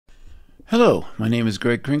Hello, my name is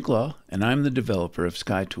Greg Crinklaw, and I'm the developer of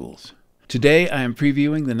SkyTools. Today I am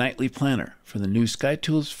previewing the nightly planner for the new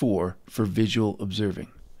SkyTools 4 for visual observing.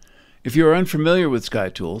 If you are unfamiliar with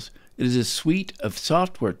SkyTools, it is a suite of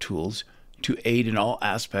software tools to aid in all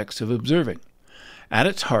aspects of observing. At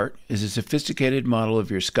its heart is a sophisticated model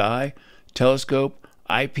of your sky, telescope,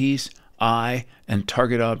 eyepiece, eye, and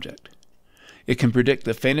target object. It can predict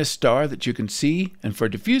the faintest star that you can see, and for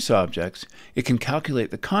diffuse objects, it can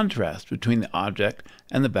calculate the contrast between the object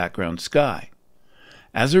and the background sky.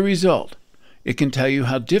 As a result, it can tell you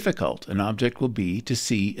how difficult an object will be to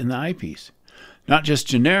see in the eyepiece, not just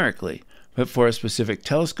generically, but for a specific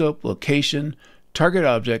telescope, location, target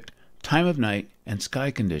object, time of night, and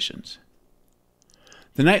sky conditions.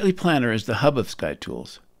 The Nightly Planner is the hub of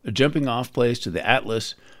SkyTools, a jumping-off place to the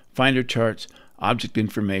atlas, finder charts, object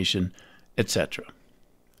information, etc.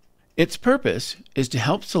 Its purpose is to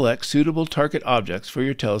help select suitable target objects for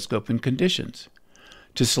your telescope and conditions,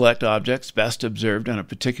 to select objects best observed on a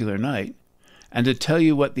particular night, and to tell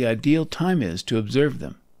you what the ideal time is to observe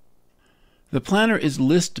them. The planner is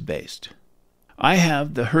list-based. I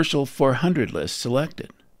have the Herschel 400 list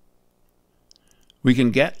selected. We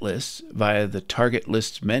can get lists via the Target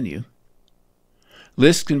Lists menu.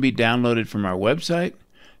 Lists can be downloaded from our website,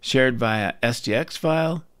 shared via SDX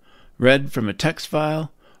file, read from a text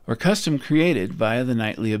file, or custom created via the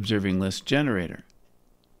Nightly Observing List generator.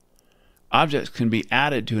 Objects can be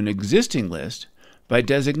added to an existing list by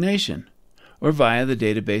designation or via the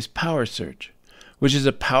database Power Search, which is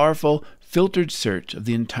a powerful filtered search of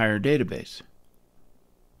the entire database.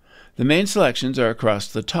 The main selections are across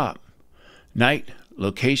the top: night,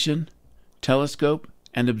 location, telescope,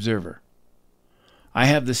 and observer. I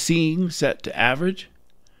have the seeing set to average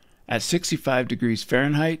at 65 degrees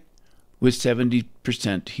Fahrenheit with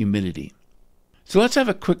 70% humidity. So let's have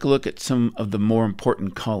a quick look at some of the more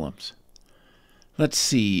important columns. Let's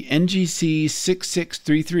see, NGC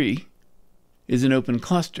 6633 is an open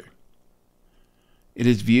cluster. It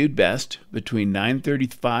is viewed best between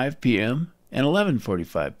 9:35 p.m. and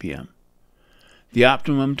 11:45 p.m. The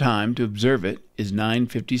optimum time to observe it is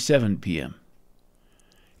 9:57 p.m.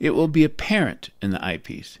 It will be apparent in the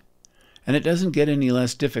eyepiece, and it doesn't get any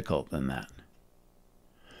less difficult than that.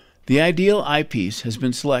 The ideal eyepiece has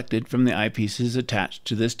been selected from the eyepieces attached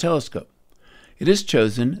to this telescope. It has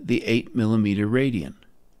chosen the 8mm Radian.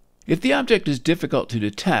 If the object is difficult to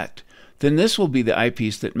detect, then this will be the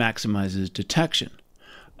eyepiece that maximizes detection.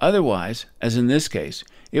 Otherwise, as in this case,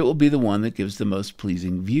 it will be the one that gives the most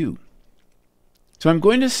pleasing view. So I'm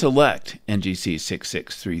going to select NGC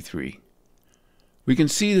 6633. We can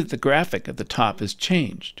see that the graphic at the top has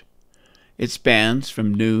changed. It spans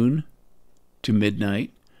from noon to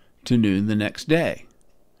midnight to noon the next day.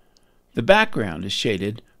 The background is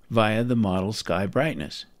shaded via the model sky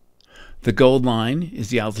brightness. The gold line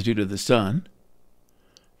is the altitude of the sun.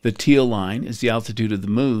 The teal line is the altitude of the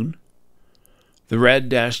moon. The red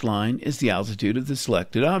dashed line is the altitude of the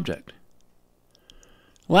selected object.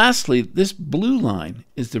 Lastly, this blue line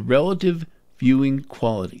is the relative viewing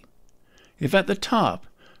quality. If at the top,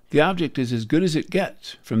 the object is as good as it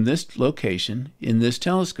gets from this location in this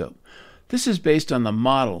telescope, this is based on the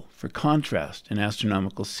model for contrast and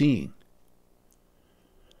astronomical seeing.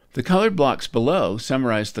 The colored blocks below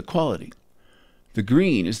summarize the quality. The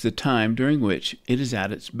green is the time during which it is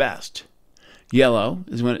at its best. Yellow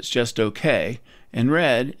is when it's just okay, and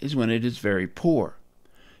red is when it is very poor.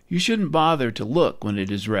 You shouldn't bother to look when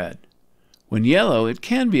it is red. When yellow, it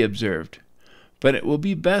can be observed, but it will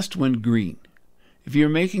be best when green. If you're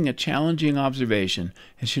making a challenging observation,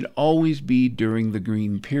 it should always be during the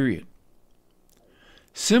green period.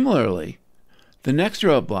 Similarly, the next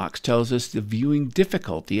row of blocks tells us the viewing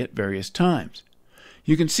difficulty at various times.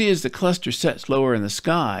 You can see as the cluster sets lower in the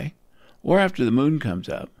sky, or after the moon comes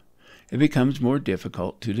up, it becomes more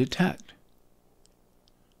difficult to detect.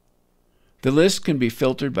 The list can be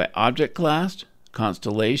filtered by object class,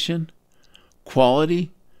 constellation,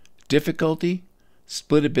 quality, difficulty,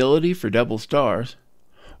 splitability for double stars,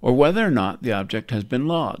 or whether or not the object has been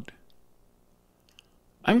logged.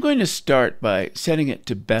 I'm going to start by setting it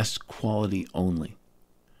to best quality only.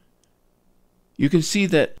 You can see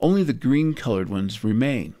that only the green colored ones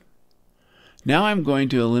remain. Now I'm going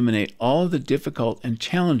to eliminate all of the difficult and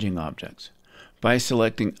challenging objects by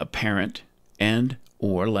selecting apparent and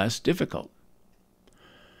or less difficult.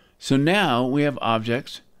 So now we have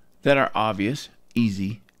objects that are obvious,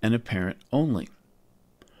 easy, and apparent only.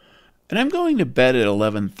 And I'm going to bed at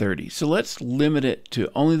 11:30, so let's limit it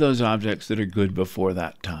to only those objects that are good before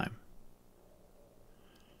that time.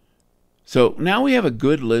 So now we have a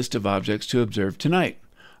good list of objects to observe tonight.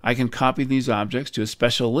 I can copy these objects to a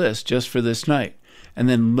special list just for this night, and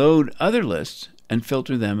then load other lists and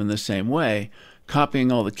filter them in the same way,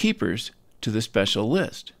 copying all the keepers to the special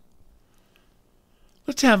list.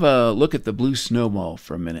 Let's have a look at the blue snowball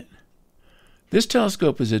for a minute. This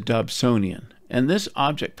telescope is a Dobsonian, and this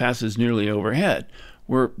object passes nearly overhead,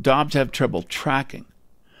 where Dobbs have trouble tracking.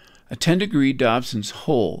 A 10-degree Dobson's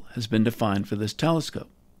hole has been defined for this telescope.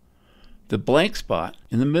 The blank spot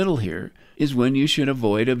in the middle here is when you should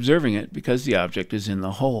avoid observing it because the object is in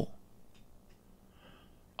the hole.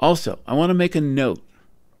 Also, I want to make a note.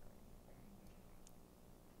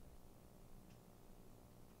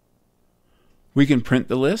 We can print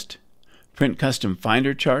the list, print custom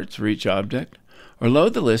finder charts for each object, or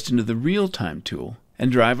load the list into the real-time tool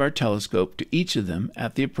and drive our telescope to each of them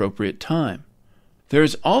at the appropriate time. There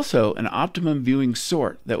is also an optimum viewing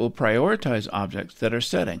sort that will prioritize objects that are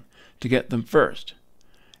setting to get them first,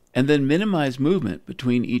 and then minimize movement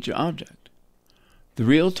between each object. The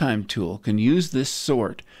real-time tool can use this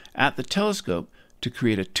sort at the telescope to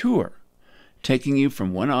create a tour, taking you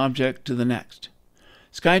from one object to the next.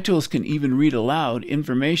 SkyTools can even read aloud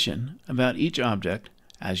information about each object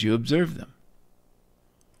as you observe them.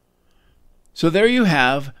 So there you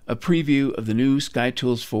have a preview of the new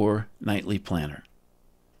SkyTools 4 Nightly Planner.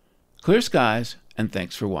 Clear skies, and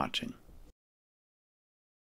thanks for watching.